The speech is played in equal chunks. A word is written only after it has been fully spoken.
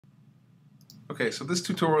Okay, so this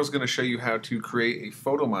tutorial is going to show you how to create a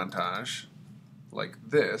photo montage like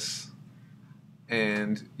this,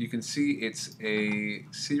 and you can see it's a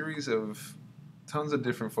series of tons of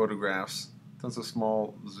different photographs, tons of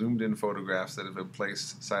small zoomed in photographs that have been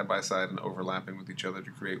placed side by side and overlapping with each other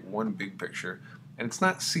to create one big picture. And it's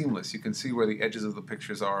not seamless. You can see where the edges of the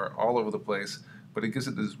pictures are all over the place, but it gives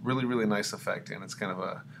it this really, really nice effect, and it's kind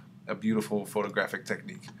of a beautiful photographic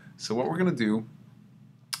technique. So what we're going to do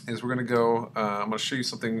is we're going to go, I'm going to show you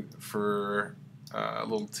something for a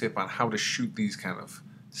little tip on how to shoot these kind of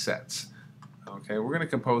sets. Okay, we're going to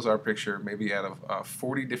compose our picture maybe out of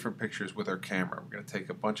 40 different pictures with our camera. We're going to take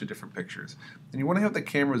a bunch of different pictures. And you want to have the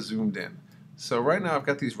camera zoomed in. So right now I've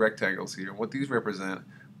got these rectangles here. What these represent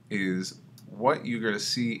is what you're going to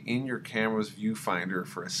see in your camera's viewfinder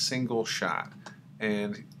for a single shot.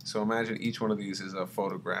 And so imagine each one of these is a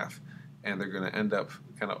photograph, and they're going to end up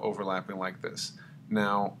kind of overlapping like this.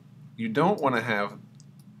 Now, you don't want to have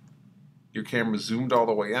your camera zoomed all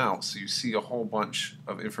the way out so you see a whole bunch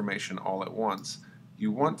of information all at once. You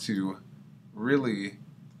want to really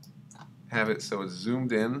have it so it's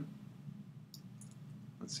zoomed in.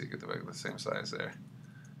 Let's see, get the same size there.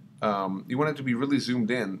 You want it to be really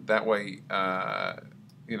zoomed in. That way,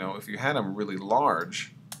 you know, if you had them really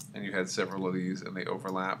large and you had several of these and they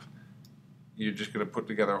overlap, you're just going to put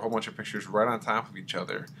together a whole bunch of pictures right on top of each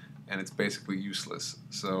other, and it's basically useless.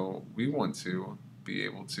 So we want to be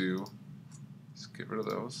able to just get rid of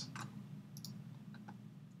those.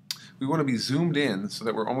 We want to be zoomed in so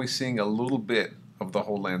that we're only seeing a little bit of the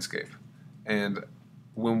whole landscape. And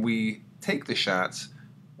when we take the shots,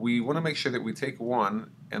 we want to make sure that we take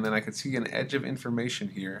one, and then I can see an edge of information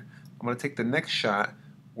here. I'm going to take the next shot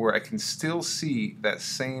where I can still see that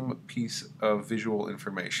same piece of visual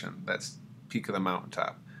information. That's peak of the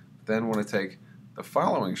mountaintop. Then want to take the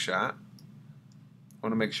following shot. I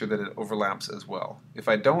want to make sure that it overlaps as well. If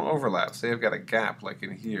I don't overlap, say I've got a gap like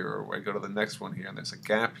in here, or I go to the next one here and there's a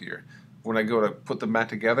gap here, when I go to put them back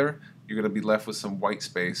together, you're going to be left with some white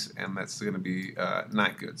space, and that's going to be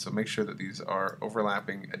not good. So make sure that these are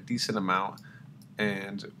overlapping a decent amount.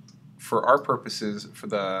 And for our purposes, for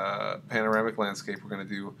the panoramic landscape we're going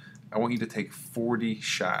to do, I want you to take 40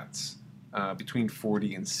 shots. Between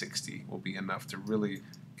 40 and 60 will be enough to really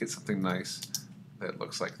get something nice that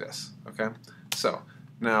looks like this. Okay, so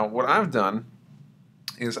now what I've done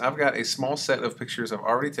is I've got a small set of pictures I've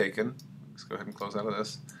already taken. Let's go ahead and close out of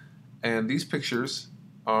this. And these pictures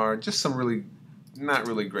are just some really not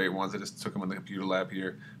really great ones. I just took them in the computer lab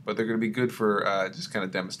here, but they're going to be good for just kind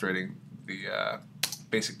of demonstrating the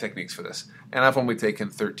basic techniques for this. And I've only taken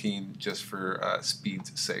 13 just for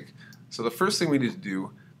speed's sake. So the first thing we need to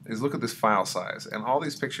do is look at this file size, and all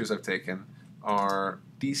these pictures I've taken are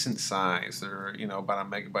decent size. They're, you know, about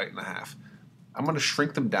 1.5 MB. I'm going to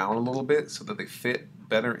shrink them down a little bit so that they fit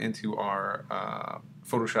better into our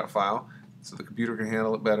Photoshop file, so the computer can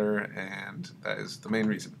handle it better, and that is the main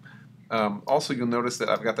reason. Also, you'll notice that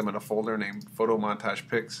I've got them in a folder named Photomontage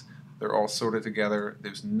Pics. They're all sorted together.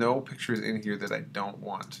 There's no pictures in here that I don't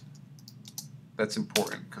want. That's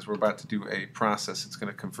important because we're about to do a process that's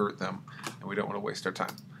going to convert them, and we don't want to waste our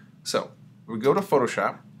time. So we go to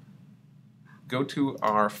Photoshop, go to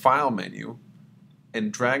our File menu,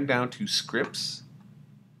 and drag down to Scripts,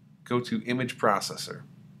 go to Image Processor.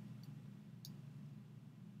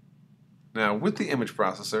 Now with the image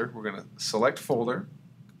processor, we're going to select Folder.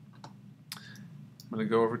 I'm going to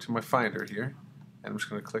go over to my Finder here, and I'm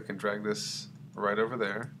just going to click and drag this right over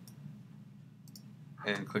there,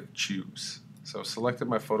 and click Choose. So I've selected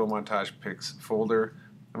my Photomontage Pics folder.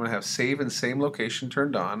 I'm going to have Save in Same Location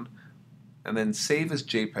turned on, and then Save as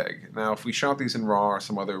JPEG. Now if we shot these in RAW or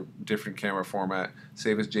some other different camera format,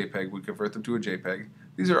 Save as JPEG, we convert them to a JPEG.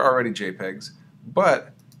 These are already JPEGs,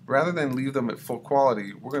 but rather than leave them at full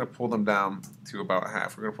quality, we're going to pull them down to about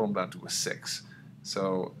half. We're going to pull them down to a 6.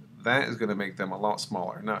 So that is going to make them a lot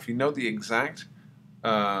smaller. Now if you know the exact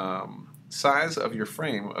size of your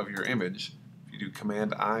frame of your image, if you do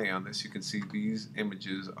Command I on this, you can see these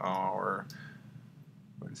images are,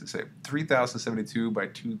 what does it say, 3072 by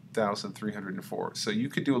 2304. So you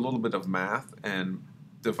could do a little bit of math and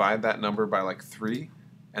divide that number by like 3,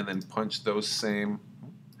 and then punch those same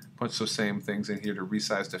things in here to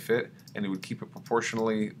resize to fit, and it would keep it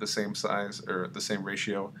proportionally the same size or the same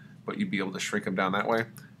ratio, but you'd be able to shrink them down that way.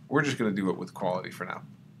 We're just going to do it with quality for now,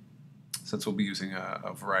 since we'll be using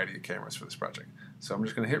a variety of cameras for this project. So I'm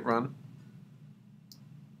just going to hit Run,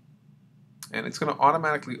 and it's going to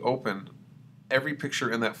automatically open every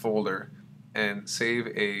picture in that folder and save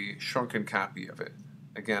a shrunken copy of it.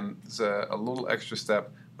 Again, it's a little extra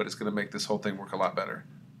step, but it's going to make this whole thing work a lot better.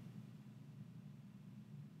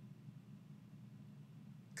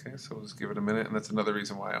 Okay, so we'll just give it a minute, and that's another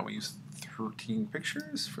reason why I only use 13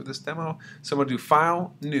 pictures for this demo. So I'm going to do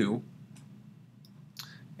File, New,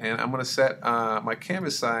 and I'm going to set my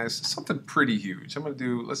canvas size to something pretty huge. I'm going to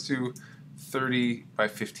do, let's do 30 by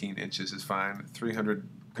 15 inches is fine. 300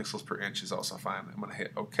 pixels per inch is also fine. I'm going to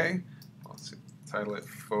hit OK. Let's see, title it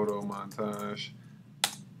Photomontage.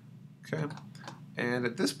 Okay, and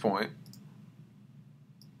at this point,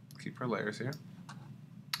 keep our layers here.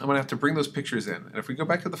 I'm going to have to bring those pictures in. And if we go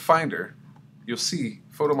back to the Finder, you'll see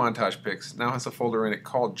Photomontage Pics now has a folder in it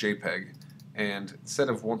called JPEG. And instead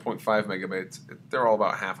of 1.5 megabytes, they're all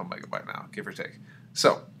about half a megabyte now, give or take.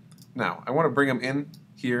 So now I want to bring them in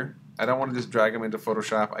here. I don't want to just drag them into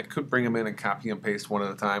Photoshop. I could bring them in and copy and paste one at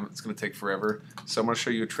a time. It's going to take forever. So I'm going to show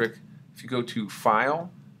you a trick. If you go to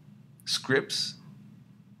File, Scripts,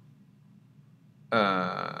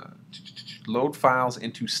 load files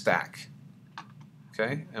into stack.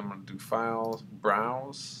 Okay, I'm going to do Files,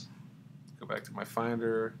 Browse, go back to my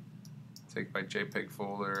Finder, take my JPEG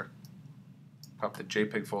folder, pop the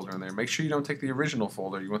JPEG folder in there. Make sure you don't take the original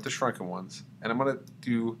folder, you want the shrunken ones. And I'm going to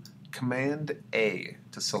do Command A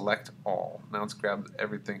to select all. Now let's grab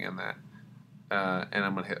everything in that, and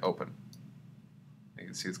I'm going to hit Open. You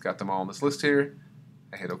can see it's got them all on this list here.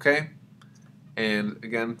 I hit OK. And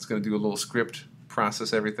again, it's going to do a little script,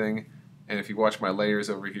 process everything. And if you watch my layers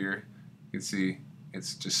over here, you can see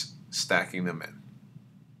it's just stacking them in.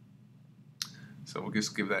 So we'll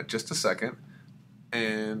just give that just a second.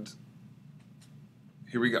 And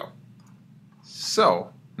here we go.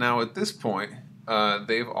 So now at this point,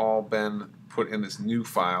 they've all been put in this new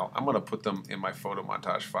file. I'm going to put them in my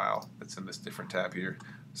Photomontage file that's in this different tab here.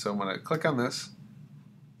 So I'm going to click on this,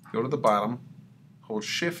 go to the bottom, hold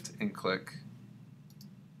Shift and click,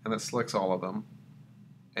 and that selects all of them.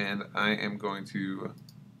 And I am going to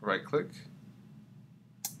right click.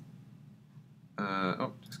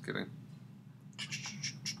 Oh, just kidding.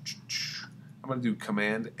 I'm going to do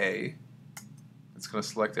Command A. It's going to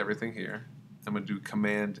select everything here. I'm going to do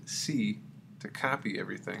Command C to copy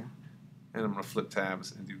everything. And I'm going to flip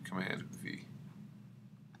tabs and do Command V.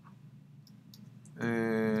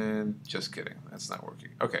 And just kidding, that's not working.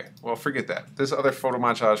 Okay, well forget that. This other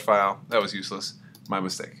Photomontage file, that was useless. My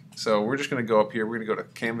mistake. So we're just going to go up here. We're going to go to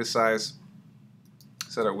Canvas Size,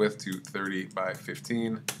 set our width to 30 by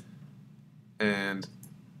 15. And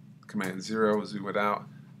Command 0, zoom it out.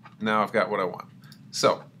 Now I've got what I want.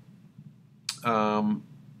 So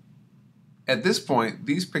at this point,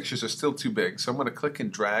 these pictures are still too big, so I'm going to click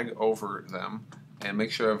and drag over them and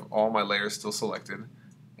make sure I have all my layers still selected.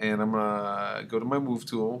 And I'm going to go to my Move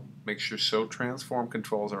tool, make sure Show Transform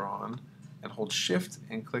Controls are on, and hold Shift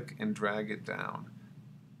and click and drag it down.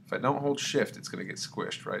 If I don't hold Shift, it's going to get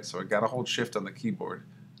squished, right? So I got to hold Shift on the keyboard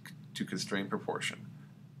to constrain proportion.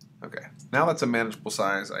 Okay, now that's a manageable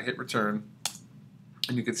size. I hit return,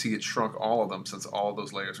 and you can see it shrunk all of them since all of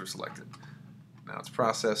those layers are selected. Now it's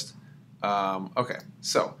processed. Okay,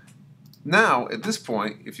 so now at this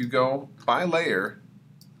point, if you go by layer,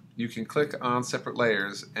 you can click on separate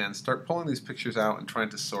layers and start pulling these pictures out and trying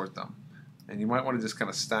to sort them. And you might want to just kind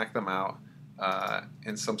of stack them out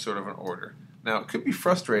in some sort of an order. Now it could be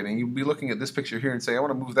frustrating. You'd be looking at this picture here and say, I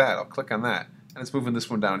want to move that. I'll click on that, and it's moving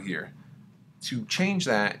this one down here. To change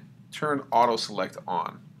that, turn Auto Select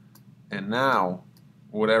on. And now,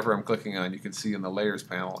 whatever I'm clicking on, you can see in the Layers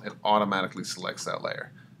panel, it automatically selects that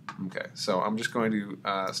layer. Okay, so I'm just going to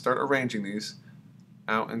start arranging these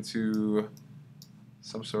out into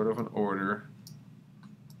some sort of an order.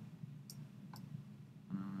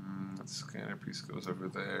 That scanner piece goes over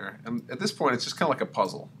there. And at this point, it's just kind of like a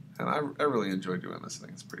puzzle. And I really enjoy doing this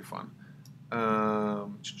thing. It's pretty fun. That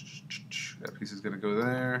piece is going to go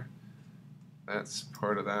there. That's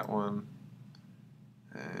part of that one.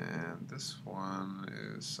 And this one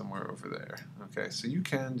is somewhere over there. Okay, so you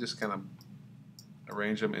can just kind of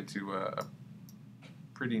arrange them into a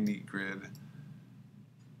pretty neat grid.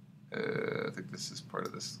 I think this is part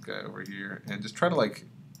of this guy over here. And just try to like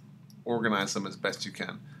organize them as best you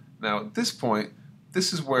can. Now at this point,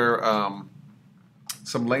 this is where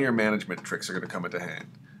some layer management tricks are going to come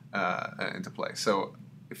into play. So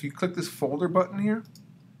if you click this folder button here,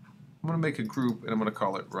 I'm going to make a group and I'm going to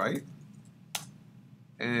call it right.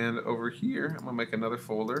 And over here, I'm going to make another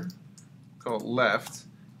folder, call it left.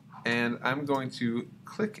 And I'm going to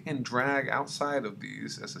click and drag outside of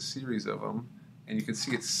these as a series of them. And you can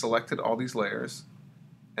see it's selected all these layers.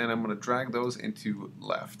 And I'm going to drag those into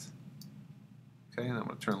left. Okay, and I'm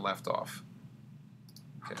going to turn left off.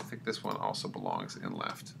 Okay, I think this one also belongs in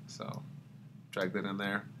left. So drag that in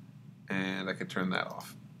there. And I can turn that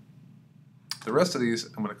off. The rest of these,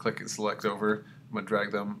 I'm going to click and select over. I'm going to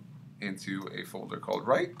drag them into a folder called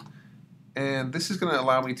Write. And this is going to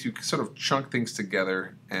allow me to sort of chunk things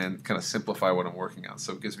together and kind of simplify what I'm working on.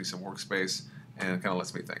 So it gives me some workspace and kind of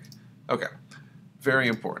lets me think. Okay, very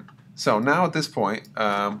important. So now at this point,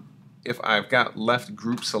 if I've got left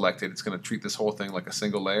group selected, it's going to treat this whole thing like a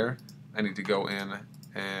single layer. I need to go in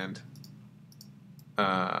and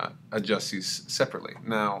adjust these separately.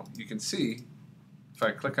 Now you can see if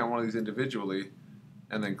I click on one of these individually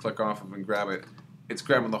and then click off of and grab it, it's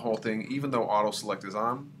grabbing the whole thing even though auto select is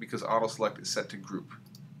on, because auto select is set to group.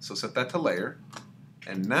 So set that to layer,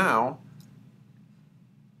 and now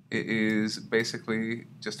it is basically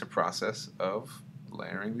just a process of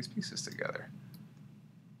layering these pieces together.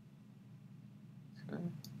 Okay.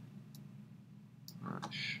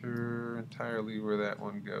 Not sure entirely where that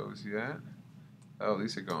one goes yet. Oh,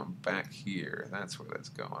 these are going back here. That's where that's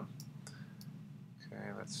going.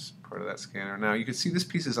 Okay, that's part of that scanner. Now you can see this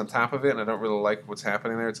piece is on top of it, and I don't really like what's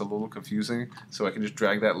happening there. It's a little confusing, so I can just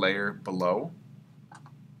drag that layer below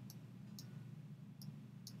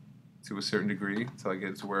to a certain degree until I get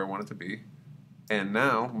it to where I want it to be. And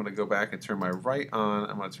now I'm going to go back and turn my right on.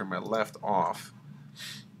 I'm going to turn my left off.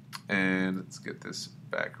 And let's get this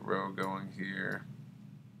back row going here.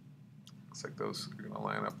 Looks like those are going to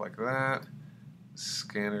line up like that.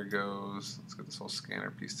 Scanner goes. Let's get this whole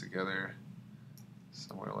scanner piece together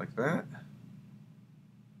somewhere like that.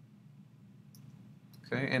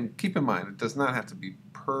 Okay, and keep in mind, it does not have to be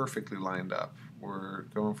perfectly lined up. We're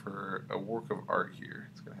going for a work of art here.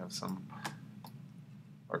 It's going to have some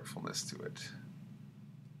artfulness to it.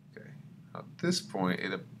 Okay, at this point,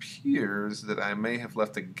 it appears that I may have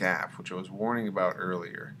left a gap, which I was warning about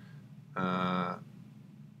earlier. I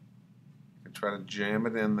can try to jam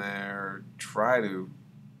it in there, try to,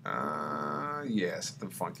 yeah, something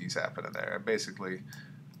funky's happening there. Basically,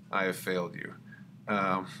 I have failed you.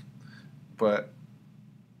 But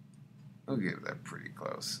we'll get that pretty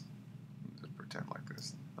close. Just pretend like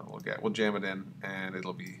this. We'll jam it in, and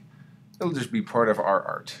it'll just be part of our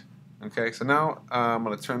art. Okay, so now I'm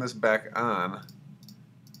going to turn this back on.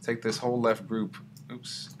 Take this whole left group.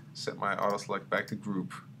 Oops. Set my auto select back to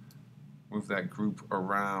group. Move that group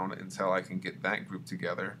around until I can get that group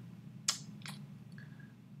together.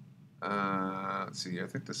 Let's see. I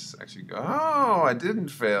think this actually. Oh, I didn't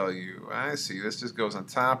fail you. I see. This just goes on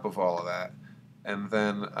top of all of that, and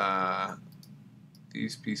then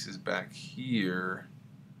these pieces back here.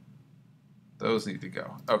 Those need to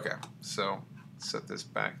go. Okay, so set this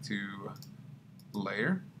back to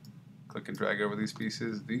layer. Click and drag over these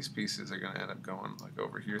pieces. These pieces are going to end up going like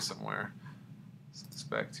over here somewhere. Set this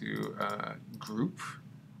back to group.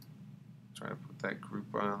 Try to put that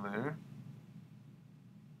group on there.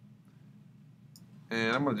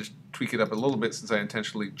 And I'm going to just tweak it up a little bit since I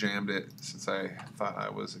intentionally jammed it, since I thought I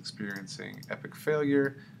was experiencing epic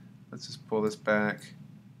failure. Let's just pull this back.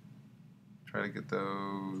 Try to get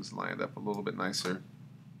those lined up a little bit nicer.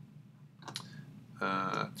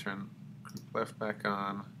 Turn group left back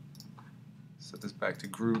on. Set this back to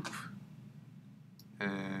group.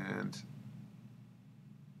 And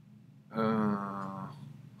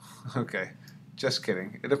okay, just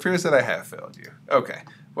kidding. It appears that I have failed you. Okay,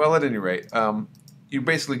 well, at any rate, you're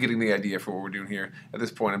basically getting the idea for what we're doing here. At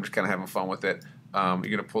this point, I'm just kind of having fun with it. You're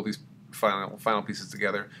going to pull these final pieces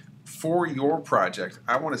together. For your project,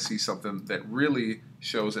 I want to see something that really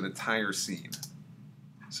shows an entire scene.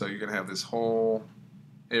 So you're going to have this whole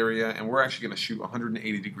area, and we're actually going to shoot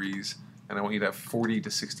 180 degrees, and I want you to have 40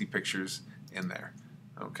 to 60 pictures in there.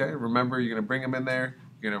 Okay, remember, you're going to bring them in there.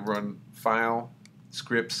 You're going to run File,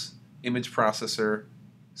 Scripts, Image Processor,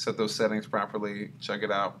 set those settings properly, check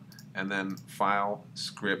it out, and then File,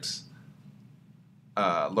 Scripts,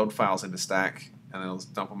 load files into Stack, and then let's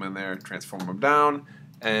dump them in there, transform them down,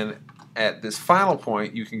 and at this final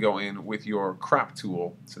point, you can go in with your crop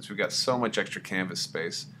tool, since we've got so much extra canvas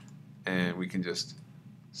space, and we can just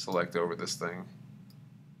select over this thing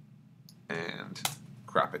and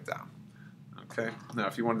crop it down. Okay. Now,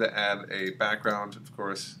 if you wanted to add a background, of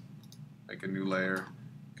course, make a new layer,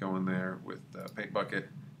 go in there with the paint bucket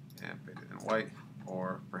and paint it in white,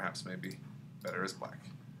 or perhaps maybe better as black.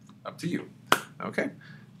 Up to you. Okay.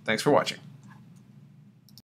 Thanks for watching.